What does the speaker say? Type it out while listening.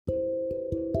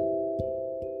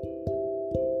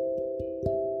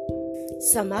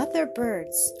Some other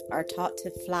birds are taught to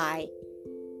fly.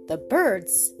 The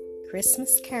Birds'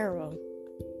 Christmas Carol.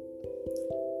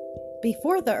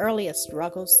 Before the earliest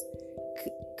Ruggles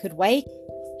could wake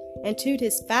and toot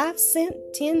his 5-cent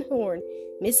tin horn,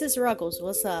 Mrs. Ruggles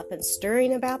was up and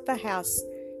stirring about the house,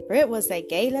 for it was a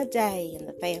gala day in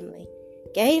the family.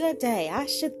 Gala day, I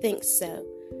should think so.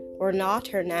 Were not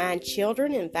her 9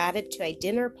 children invited to a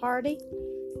dinner party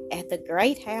at the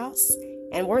great house,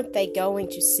 and weren't they going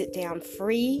to sit down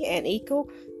free and equal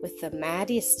with the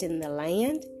mightiest in the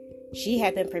land? She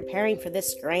had been preparing for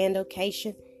this grand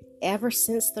occasion ever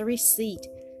since the receipt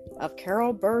of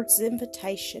Carol Bird's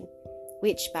invitation,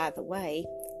 which, by the way,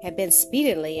 had been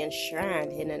speedily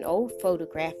enshrined in an old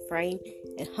photograph frame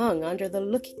and hung under the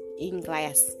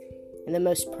looking-glass in the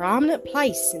most prominent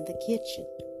place in the kitchen,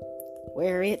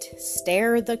 where it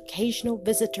stared the occasional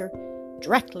visitor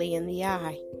directly in the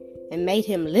eye and made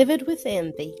him livid with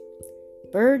envy.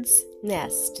 Bird's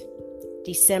Nest,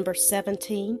 December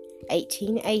 17,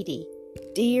 1880.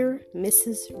 Dear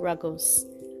Mrs. Ruggles,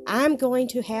 I'm going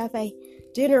to have a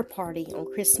dinner party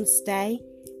on Christmas Day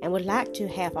and would like to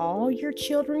have all your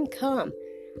children come.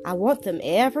 I want them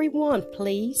every one,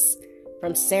 please,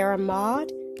 from Sarah Maud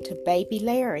to baby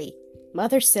Larry.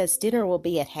 Mother says dinner will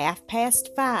be at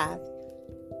 5:30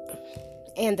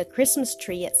 and the Christmas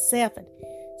tree at 7,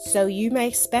 so you may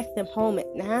expect them home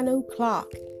at 9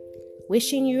 o'clock.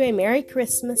 Wishing you a Merry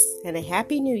Christmas and a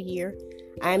Happy New Year,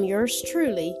 I am yours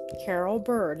truly, Carol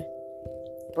Bird.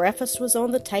 Breakfast was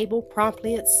on the table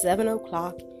promptly at 7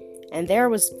 o'clock, and there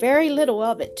was very little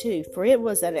of it, too, for it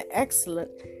was an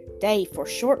excellent day for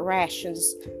short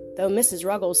rations, though Mrs.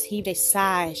 Ruggles heaved a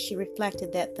sigh as she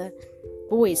reflected that the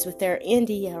boys with their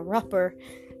India rubber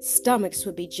stomachs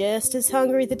would be just as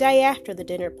hungry the day after the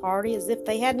dinner party as if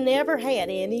they had never had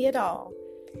any at all.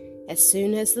 As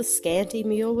soon as the scanty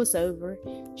meal was over,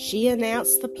 she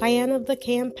announced the plan of the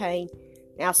campaign.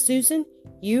 Now, Susan,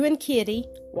 you and Kitty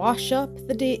wash up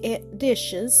the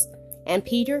dishes, and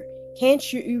Peter,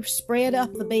 can't you spread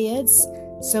up the beds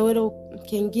so it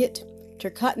can get to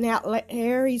cutting out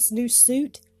Larry's new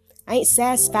suit? I ain't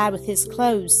satisfied with his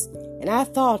clothes, and I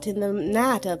thought in the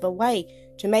night of a way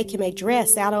to make him a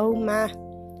dress out of my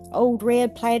old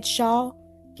red plaid shawl,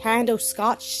 kind o'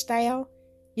 Scotch style,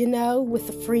 you know, with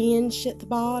the fringe at the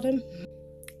bottom.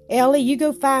 Ellie, you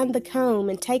go find the comb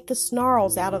and take the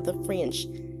snarls out of the fringe.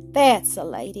 That's a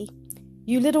lady.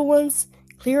 You little ones,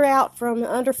 clear out from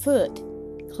underfoot.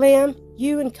 Clem,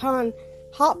 you and Con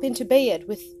hop into bed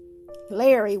with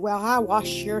Larry while I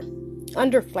wash your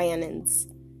underflannins.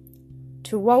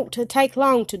 Won't take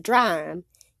long to dry 'em.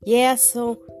 Yes,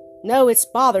 so no, it's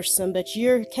bothersome, but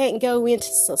you can't go into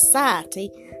society.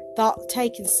 Thought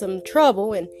taking some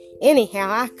trouble, and anyhow,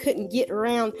 I couldn't get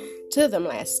around to them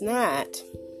last night.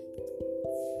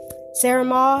 Sarah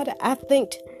Maud, I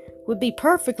think would be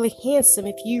perfectly handsome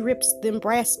if you ripped them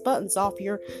brass buttons off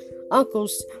your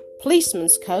uncle's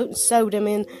policeman's coat and sewed 'em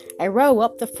in a row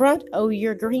up the front o'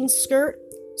 your green skirt.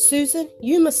 Susan,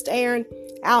 you must iron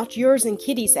out yours and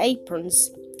Kitty's aprons.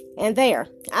 And there,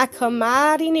 I come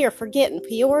mighty near forgetting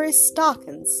Peoria's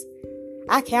stockings.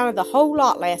 I counted the whole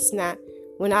lot last night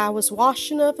when I was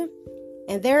washing of 'em,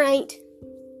 and there ain't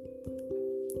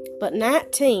but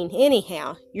 19.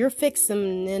 Anyhow, you're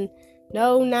fixin' and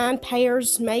no 9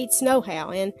 pairs mates nohow,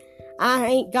 and I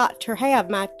ain't got ter have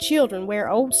my children wear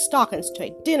old stockings to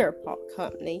a dinner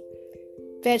company,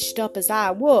 fetched up as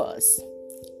I was.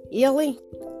 Illy,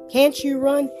 can't you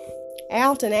run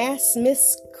out and ask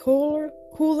Miss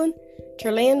Coolin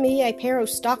to lend me a pair of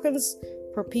stockings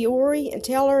for Peory, and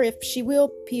tell her if she will,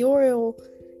 Peory'll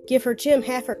give her Jim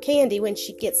half her candy when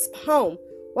she gets home.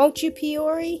 Won't you,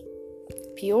 Peory?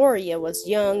 Peoria was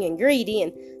young and greedy,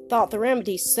 and thought the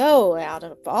remedy so out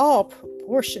of all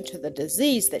proportion to the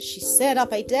disease that she set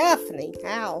up a deafening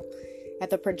howl at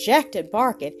the projected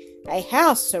bargain, a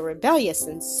howl so rebellious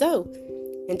and so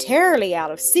entirely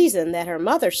out of season that her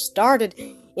mother started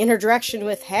in her direction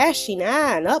with hashing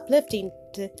eye and uplifting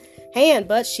hand,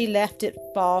 but she left it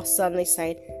fall suddenly,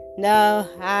 saying, "No,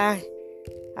 I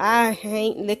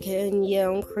ain't licking you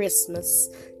on Christmas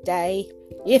Day,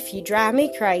 if you drive me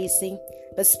crazy.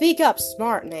 But speak up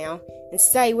smart now, and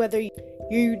say whether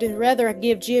you'd rather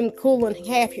give Jim Coolin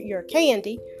half your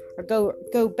candy, or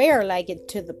go bare-legged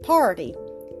to the party."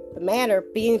 The matter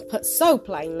being put so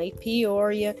plainly,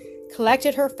 Peoria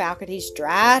collected her faculties,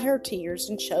 dried her tears,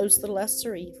 and chose the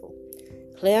lesser evil.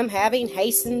 Clem having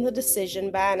hastened the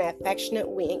decision by an affectionate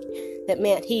wink that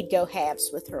meant he'd go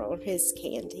halves with her on his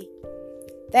candy.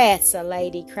 "That's a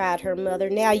lady," cried her mother.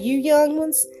 "Now, you young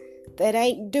ones that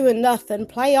ain't doing nothing,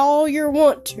 play all yer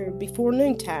want to before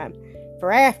noontime,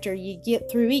 For after you get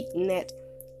through eating at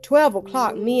 12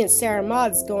 o'clock, me and Sarah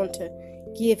Maud's going to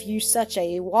give you such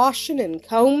a washing and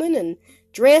combing and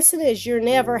dressing as you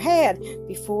never had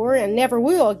before and never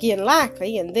will again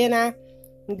likely, and then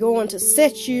I'm going to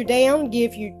set you down,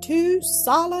 give you 2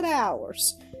 solid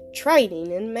hours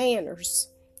training in manners.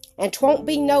 And 'twon't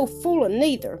be no fooling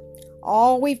neither.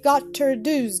 All we've got ter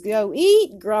do's go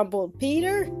eat, grumbled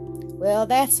Peter. Well,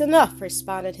 that's enough,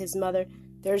 responded his mother.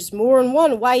 There's more'n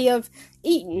one way of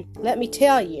eating, let me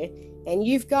tell you, and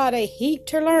you've got a heap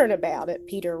to learn about it,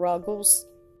 Peter Ruggles.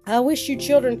 I wish you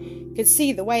children could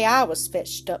see the way I was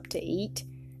fetched up to eat.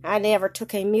 I never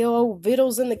took a meal o'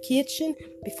 victuals in the kitchen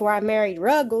before I married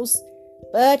Ruggles,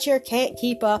 but yer can't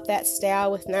keep up that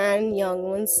style with 9 young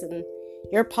ones, and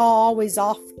your pa always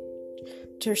off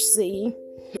ter sea.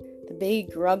 The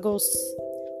big Ruggles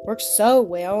worked so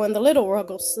well, and the little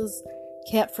Ruggleses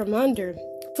kept from under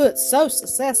foot so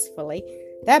successfully,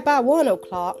 that by 1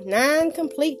 o'clock 9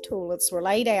 complete toilets were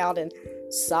laid out in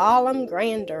solemn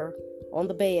grandeur on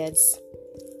the beds.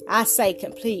 I say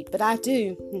complete, but I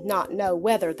do not know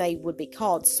whether they would be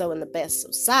called so in the best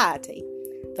society.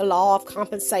 The law of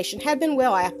compensation had been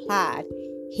well applied.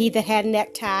 He that had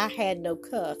necktie had no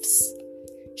cuffs.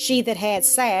 She that had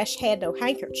sash had no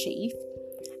handkerchief,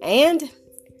 and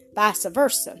vice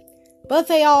versa. But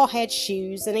they all had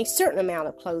shoes and a certain amount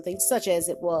of clothing, such as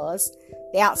it was.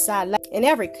 The outside lay, in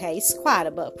every case, quite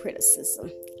above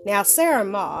criticism. Now, Sarah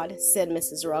Maud, said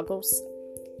Mrs. Ruggles,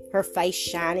 her face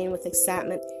shining with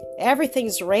excitement,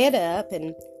 everything's redd up,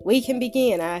 and we can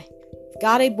begin. I've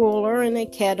got a boiler and a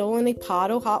kettle and a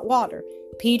pot of hot water.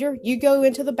 Peter, you go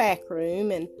into the back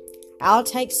room, and I'll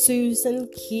take Susan,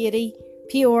 Kitty,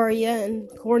 Peoria, and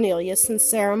Cornelius, and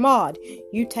Sarah Maud.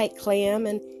 You take Clem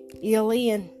and Illy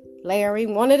and Larry,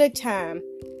 one at a time.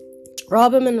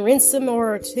 Scrub 'em and rinse 'em,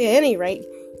 or to any rate,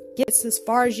 get as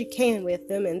far as you can with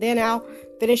them, and then I'll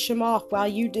finish 'em off while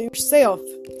you do yourself.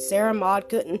 Sarah Maud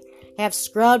couldn't have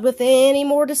scrubbed with any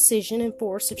more decision and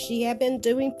force if she had been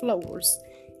doing floors,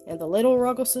 and the little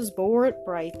Ruggleses bore it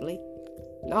bravely,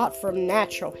 not from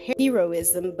natural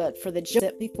heroism, but for the job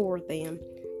set before them.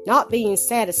 Not being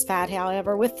satisfied,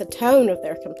 however, with the tone of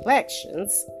their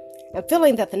complexions, and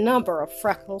feeling that the number of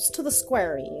freckles to the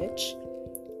square inch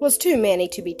was too many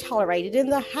to be tolerated in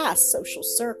the high social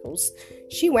circles,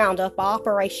 she wound up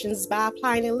operations by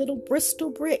applying a little Bristol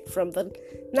brick from the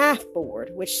knife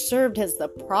board, which served as the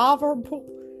proverbial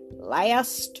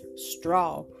last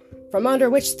straw, from under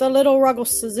which the little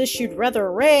Ruggleses issued rather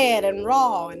red and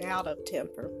raw and out of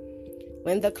temper.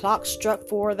 When the clock struck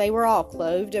 4, they were all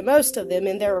clothed, and most of them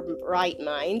in their right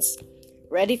minds,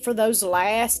 ready for those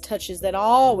last touches that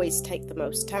always take the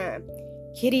most time.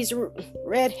 Kitty's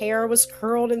red hair was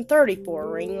curled in 34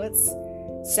 ringlets.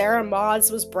 Sarah Maud's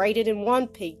was braided in 1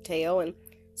 pigtail, and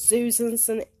Susan's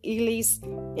and Ely's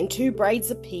in 2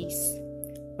 braids apiece,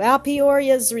 while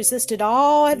Peoria's resisted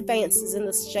all advances in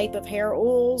the shape of hair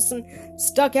oils and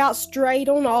stuck out straight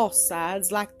on all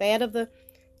sides like that of the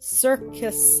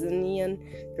Circassian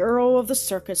girl of the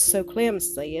circus, so Clem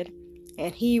said,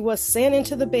 and he was sent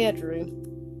into the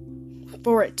bedroom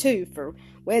for it too, for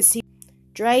whence he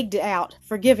dragged out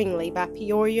forgivingly by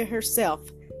Peoria herself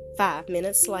 5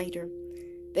 minutes later.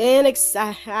 Then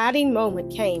exciting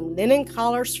moment came. Linen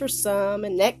collars for some,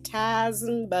 and neckties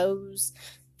and bows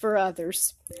for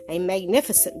others. A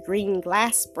magnificent green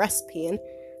glass breastpin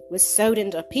was sewed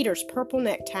into Peter's purple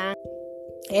necktie,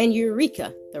 and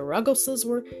Eureka, the Ruggleses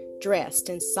were dressed,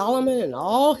 and Solomon in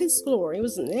all his glory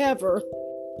was never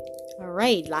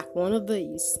arrayed like one of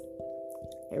these.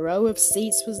 A row of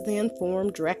seats was then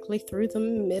formed directly through the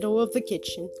middle of the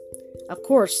kitchen. Of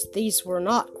course, these were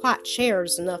not quite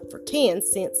chairs enough for 10,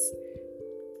 since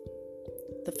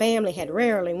the family had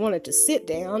rarely wanted to sit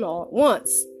down all at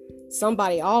once,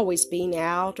 somebody always being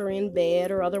out or in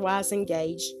bed or otherwise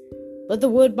engaged. But the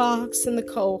woodbox and the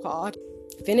coal hod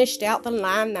finished out the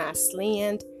line nicely,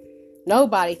 and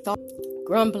nobody thought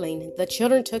grumbling. The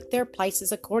children took their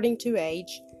places according to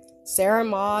age, Sarah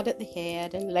Maud at the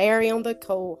head, and Larry on the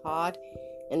coal hod,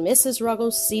 and Mrs.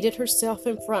 Ruggles seated herself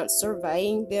in front,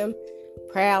 surveying them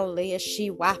proudly as she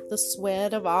wiped the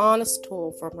sweat of honest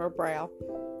toil from her brow.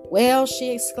 "Well,"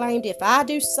 she exclaimed, "if I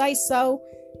do say so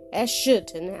as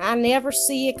shouldn't, I never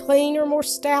see a cleaner, more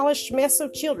stylish mess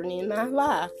of children in my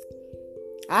life.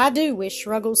 I do wish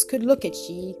Ruggles could look at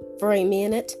ye for a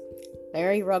minute.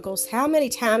 Larry Ruggles, how many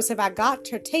times have I got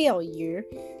to tell you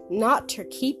not to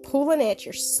keep pulling at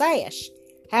your sash?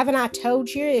 Haven't I told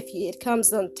you if it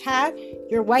comes untied,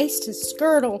 your waist and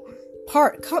skirt'll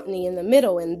part company in the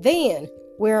middle, and then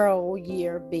where'll ye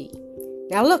be?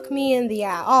 Now look me in the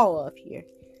eye, all of you.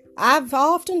 I've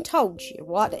often told you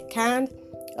what kind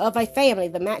of a family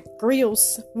the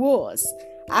McGreals was.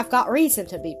 I've got reason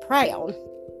to be proud.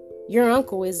 Your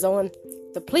uncle is on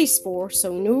the police force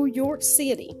of New York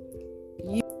City.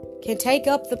 You can take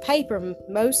up the paper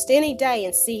most any day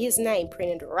and see his name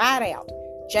printed right out.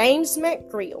 James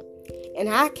McGreal. And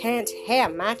I can't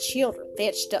have my children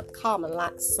fetched up common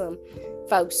like some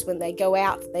folks when they go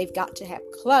out. They've got to have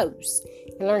clothes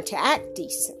and learn to act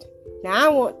decent. Now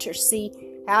I want to see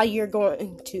how you're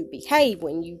going to behave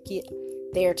when you get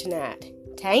there tonight.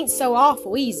 'Tain't so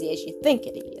awful easy as you think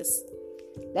it is.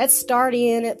 Let's start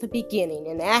in at the beginning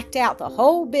and act out the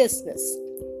whole business.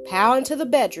 Pow into the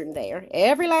bedroom there,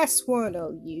 every last one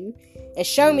of you, and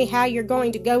show me how you're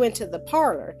going to go into the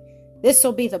parlor.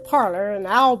 This'll be the parlor, and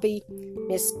I'll be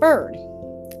Miss Bird."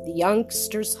 The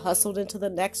youngsters hustled into the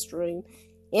next room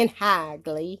in high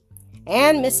glee,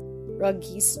 and Miss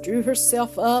Ruggles drew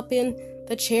herself up in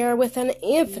the chair with an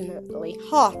infinitely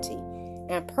haughty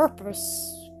and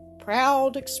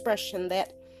proud expression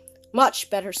that much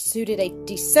better suited a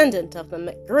descendant of the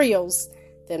McGreals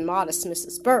than modest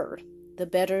Mrs. Bird. The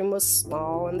bedroom was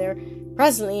small, and there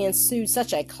presently ensued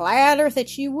such a clatter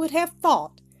that you would have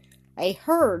thought a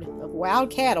herd of wild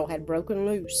cattle had broken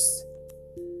loose.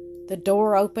 The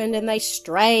door opened, and they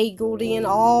straggled in,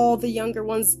 all the younger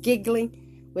ones giggling,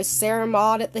 with Sarah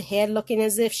Maud at the head looking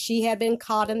as if she had been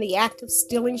caught in the act of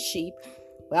stealing sheep,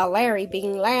 while Larry,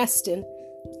 being last in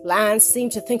line,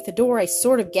 seemed to think the door a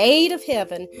sort of gate of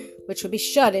heaven, which would be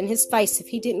shut in his face if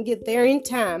he didn't get there in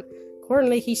time.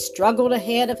 Accordingly, he struggled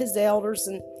ahead of his elders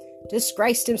and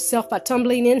disgraced himself by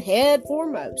tumbling in head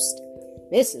foremost.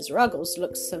 Mrs. Ruggles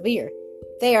looked severe.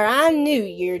 "There, I knew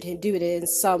you'd do it in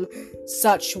some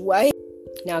such way.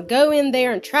 Now go in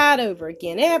there and try it over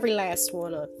again, every last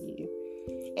one of you.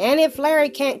 And if Larry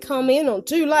can't come in on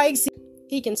two legs,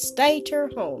 he can stay to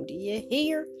home. Do you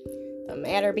hear?" The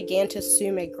matter began to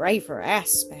assume a graver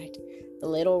aspect. The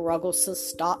little Ruggleses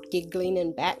stopped giggling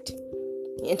and backed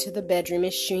into the bedroom,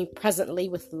 issuing presently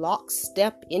with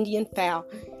lockstep Indian fowl,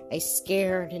 a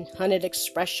scared and hunted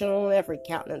expression on every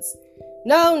countenance.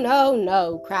 "No, no,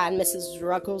 no," cried Mrs.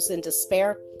 Ruggles in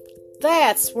despair.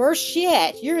 "That's worse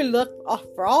yet. You look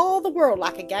for all the world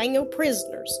like a gang of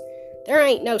prisoners. There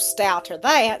ain't no stouter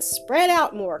that. Spread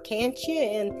out more, can't you,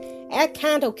 and act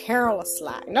kind o' careless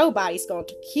like. Nobody's going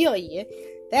to kill you.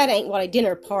 That ain't what a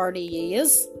dinner party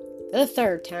is." The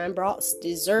third time brought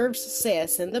deserved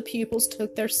success, and the pupils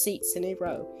took their seats in a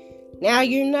row. "Now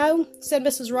you know," said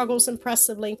Mrs. Ruggles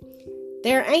impressively,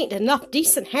 "there ain't enough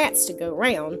decent hats to go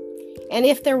round. And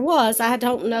if there was, I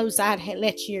don't know's I'd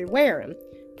let you wear 'em,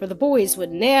 for the boys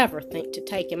would never think to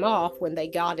take 'em off when they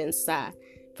got inside,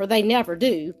 for they never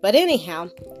do. But anyhow,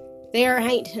 there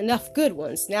ain't enough good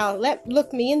ones. Now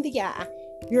look me in the eye.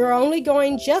 You're only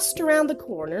going just around the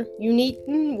corner. You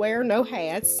needn't wear no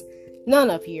hats, none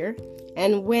of you.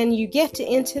 And when you get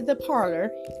into the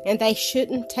parlor, and they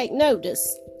shouldn't take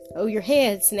notice o' your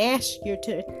heads and ask you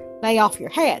to lay off your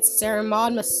hats, Sarah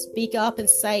Maud must speak up and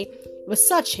say it was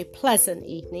such a pleasant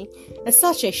evening, and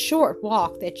such a short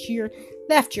walk, that you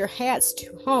left your hats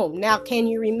to home. Now can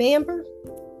you remember?"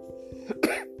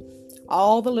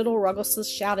 All the little Ruggleses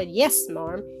shouted, "Yes,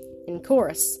 marm," in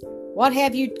chorus. "What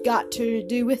have you got to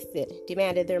do with it?"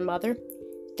 demanded their mother.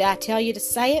 "Did I tell you to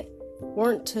say it?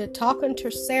 Weren't to talking to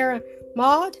Sarah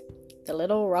Maud?" The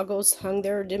little Ruggles hung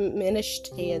their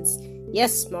diminished heads.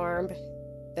 "Yes, marm,"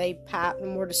 they piped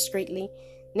more discreetly.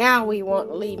 "Now we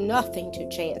won't leave nothing to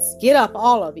chance. Get up,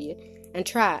 all of you, and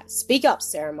try it. Speak up,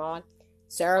 Sarah Maud."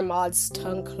 Sarah Maud's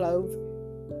tongue clove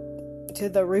to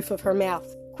the roof of her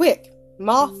mouth. "Quick!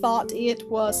 Ma thought it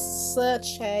was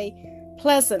such a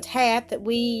pleasant hat that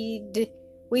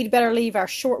we'd better leave our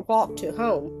short walk to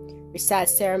home,"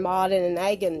 recited Sarah Maud in an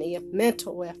agony of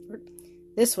mental effort.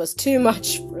 This was too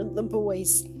much for the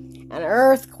boys. An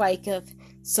earthquake of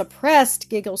suppressed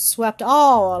giggles swept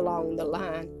all along the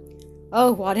line.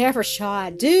 "Oh, whatever shall I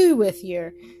do with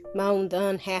yer?" moaned the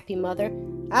unhappy mother.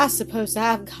 "I suppose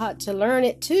I've got to learn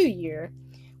it to yer."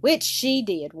 Which she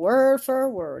did, word for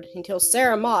word, until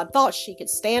Sarah Maud thought she could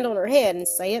stand on her head and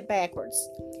say it backwards.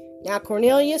 "Now,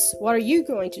 Cornelius, what are you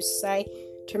going to say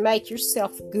to make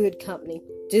yourself good company?"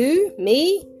 "Do?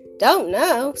 Me? Don't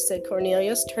know," said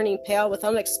Cornelius, turning pale with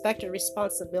unexpected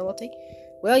responsibility.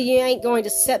 "Well, you ain't going to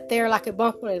set there like a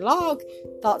bump on a log,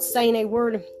 without saying a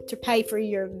word to pay for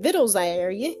your victuals,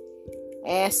 are you?"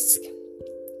 asked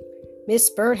Miss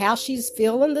Bird how she's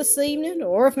feeling this evening,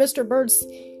 or if Mr. Bird's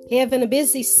having a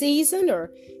busy season,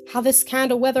 or how this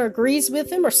kind of weather agrees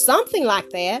with him, or something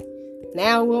like that.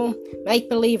 Now we'll make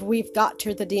believe we've got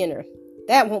to the dinner.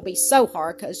 That won't be so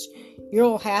hard, 'cause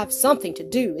you'll have something to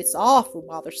do. It's awful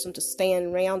bothersome to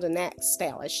stand round and act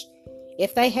stylish.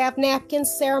 If they have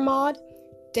napkins, Sarah Maud,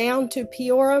 down to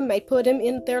Peoria may put 'em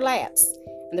in their laps,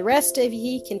 and the rest of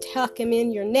ye can tuck 'em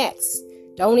in your necks.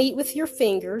 Don't eat with your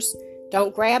fingers.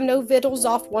 Don't grab no victuals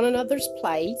off one another's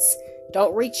plates.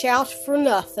 Don't reach out for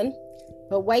nothing,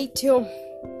 but wait till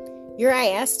you're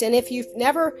asked, and if you've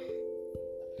never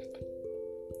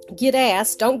get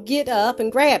asked, don't get up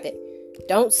and grab it.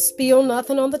 Don't spill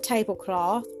nothing on the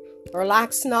tablecloth, or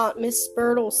like's not Miss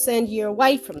Bird'll send you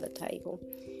away from the table.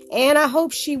 And I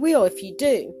hope she will if you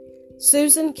do.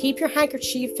 Susan, keep your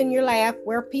handkerchief in your lap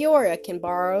where Peoria can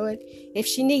borrow it if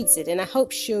she needs it, and I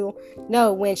hope she'll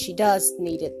know when she does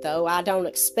need it, though I don't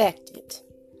expect it.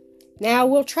 Now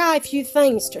we'll try a few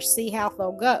things to see how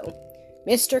they'll go.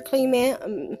 Mr. Clement,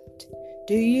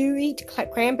 do you eat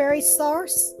cranberry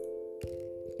sauce?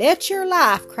 Bet your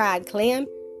life, cried Clem,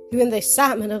 who in the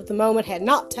excitement of the moment had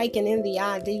not taken in the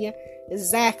idea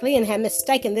exactly and had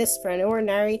mistaken this for an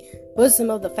ordinary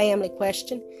bosom-of-the-family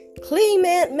question.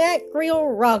 Clement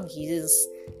MacGrill Ruggles,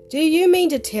 do you mean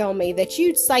to tell me that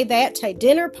you'd say that to a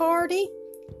dinner party?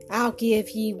 I'll give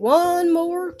ye one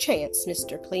more chance,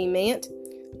 Mr. Clement.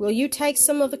 Will you take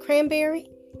some of the cranberry?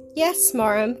 Yes,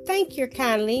 marm, thank you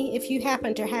kindly, if you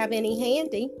happen to have any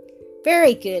handy.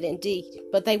 Very good indeed,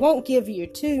 but they won't give you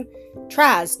 2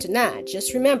 tries tonight,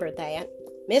 just remember that.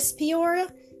 Miss Peoria,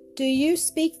 do you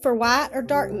speak for white or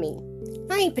dark meat?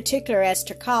 I ain't particular as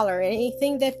to color or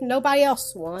anything that nobody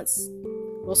else wants.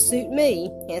 Will suit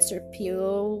me, answered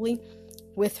Peoria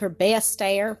with her best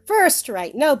air. First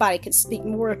rate, nobody could speak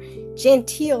more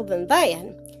genteel than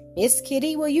that. Miss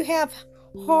Kitty, will you have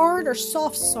hard or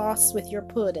soft sauce with your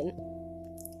pudding?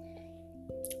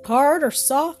 Hard or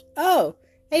soft? Oh,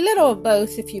 a little of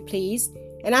both, if you please.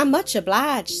 And I'm much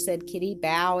obliged, said Kitty,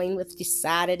 bowing with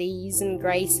decided ease and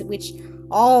grace, at which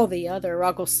all the other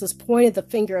Ruggleses pointed the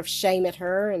finger of shame at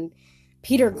her, and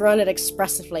Peter grunted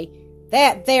expressively.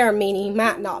 That there meaning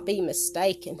might not be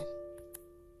mistaken.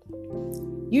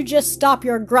 You just stop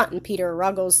your grunting, Peter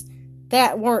Ruggles.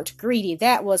 That weren't greedy.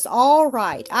 That was all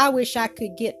right. I wish I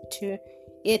could get to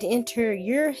it into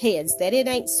your heads that it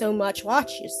ain't so much what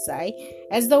you say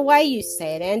as the way you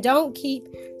say it, and don't keep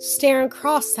staring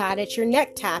cross-eyed at your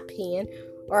necktie pin,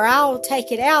 or I'll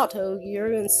take it out o' you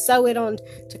and sew it on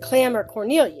to Clem or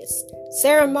Cornelius.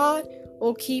 Sarah Maud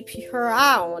will keep her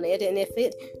eye on it, and if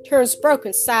it turns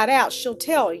broken side out, she'll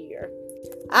tell you.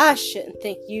 I shouldn't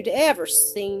think you'd ever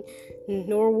seen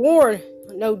nor worn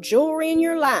no jewelry in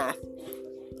your life.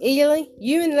 Ely,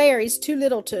 you and Larry's too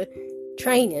little to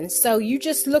training, so you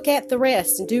just look at the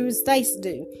rest and do as they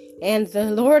do, and the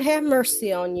Lord have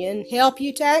mercy on you and help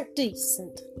you to act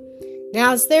decent.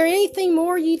 Now, is there anything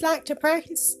more you'd like to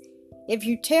practice? If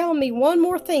you tell me one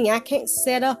more thing, I can't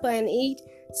set up and eat,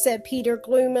 said Peter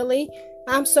gloomily.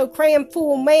 I'm so crammed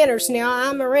full of manners now,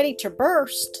 I'm ready to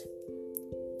burst.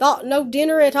 Thought no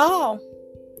dinner at all.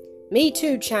 Me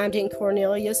too, chimed in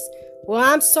Cornelius. Well,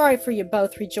 I'm sorry for you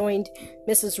both, rejoined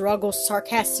Mrs. Ruggles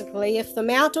sarcastically. If the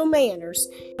amount o' manners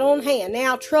on hand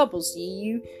now troubles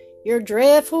ye, you're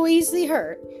dreadful easy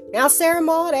hurt. Now, Sarah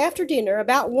Maud, after dinner,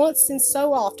 about once in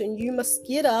so often, you must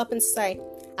get up and say,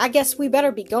 I guess we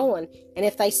better be going. And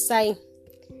if they say,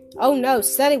 oh no,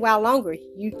 set a while longer,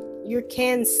 you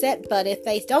can set, but if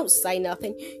they don't say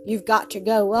nothing, you've got to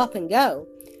go up and go.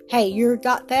 Hey, you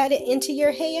got that into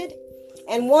your head?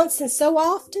 And once in so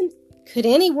often? Could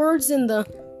any words in the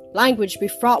language be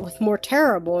fraught with more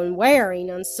terrible and wearing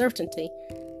uncertainty?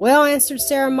 Well, answered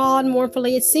Sarah Maud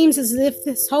mournfully, it seems as if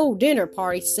this whole dinner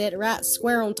party set right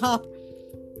square on top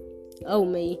o'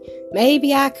 me.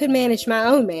 Maybe I could manage my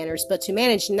own manners, but to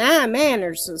manage 9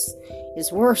 manners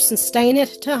is worse than staying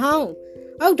at home.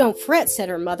 Oh, don't fret, said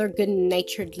her mother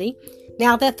good-naturedly.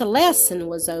 Now that the lesson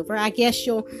was over, I guess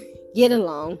you'll get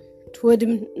along.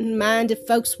 'Twouldn't mind if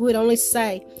folks would only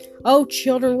say, oh,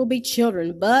 children will be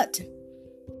children, but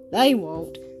they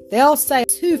won't. They'll say,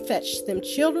 who fetched them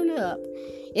children up?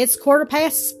 It's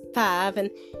 5:15, and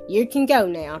you can go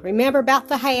now. Remember about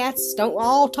the hats. Don't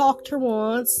all talk ter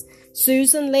once.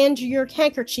 Susan, lend your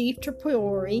handkerchief to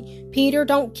Peoria. Peter,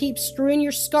 don't keep screwing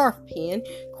your scarf pin.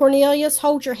 Cornelius,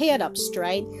 hold your head up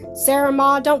straight. Sarah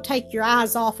Maud, don't take your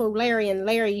eyes off o' Larry, and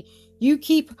Larry, you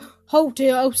keep hold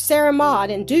to Sarah Maud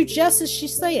and do just as she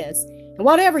says. And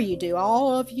whatever you do,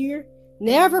 all of you,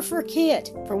 never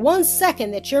forget for 1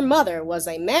 second that your mother was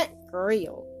a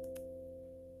MacGrill.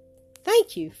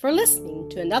 Thank you for listening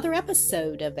to another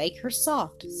episode of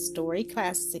Acresoft Story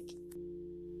Classic.